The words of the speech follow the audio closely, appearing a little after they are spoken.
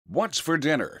What's for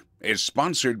Dinner is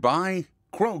sponsored by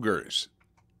Kroger's.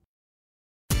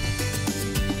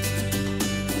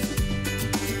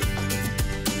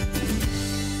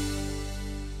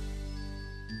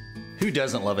 Who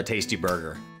doesn't love a tasty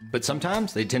burger? But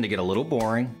sometimes they tend to get a little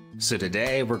boring. So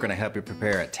today we're going to help you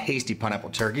prepare a tasty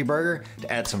pineapple turkey burger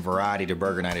to add some variety to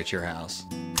burger night at your house.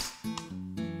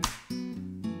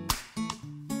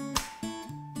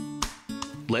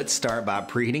 Let's start by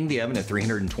preheating the oven to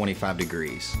 325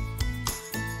 degrees.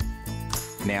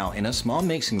 Now in a small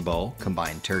mixing bowl,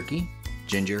 combine turkey,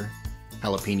 ginger,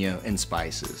 jalapeno, and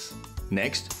spices.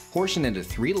 Next, portion into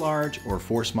 3 large or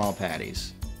 4 small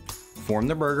patties. Form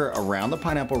the burger around the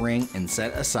pineapple ring and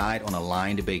set aside on a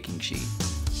lined baking sheet.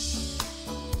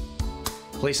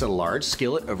 Place a large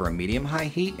skillet over a medium-high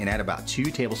heat and add about 2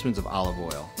 tablespoons of olive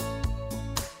oil.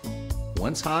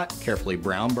 Once hot, carefully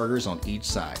brown burgers on each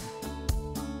side.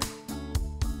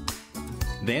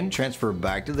 Then transfer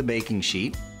back to the baking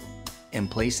sheet and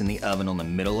place in the oven on the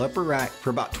middle upper rack for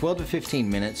about 12 to 15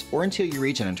 minutes or until you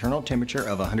reach an internal temperature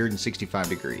of 165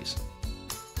 degrees.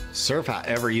 Serve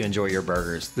however you enjoy your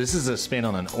burgers. This is a spin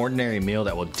on an ordinary meal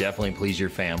that will definitely please your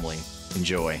family.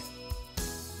 Enjoy.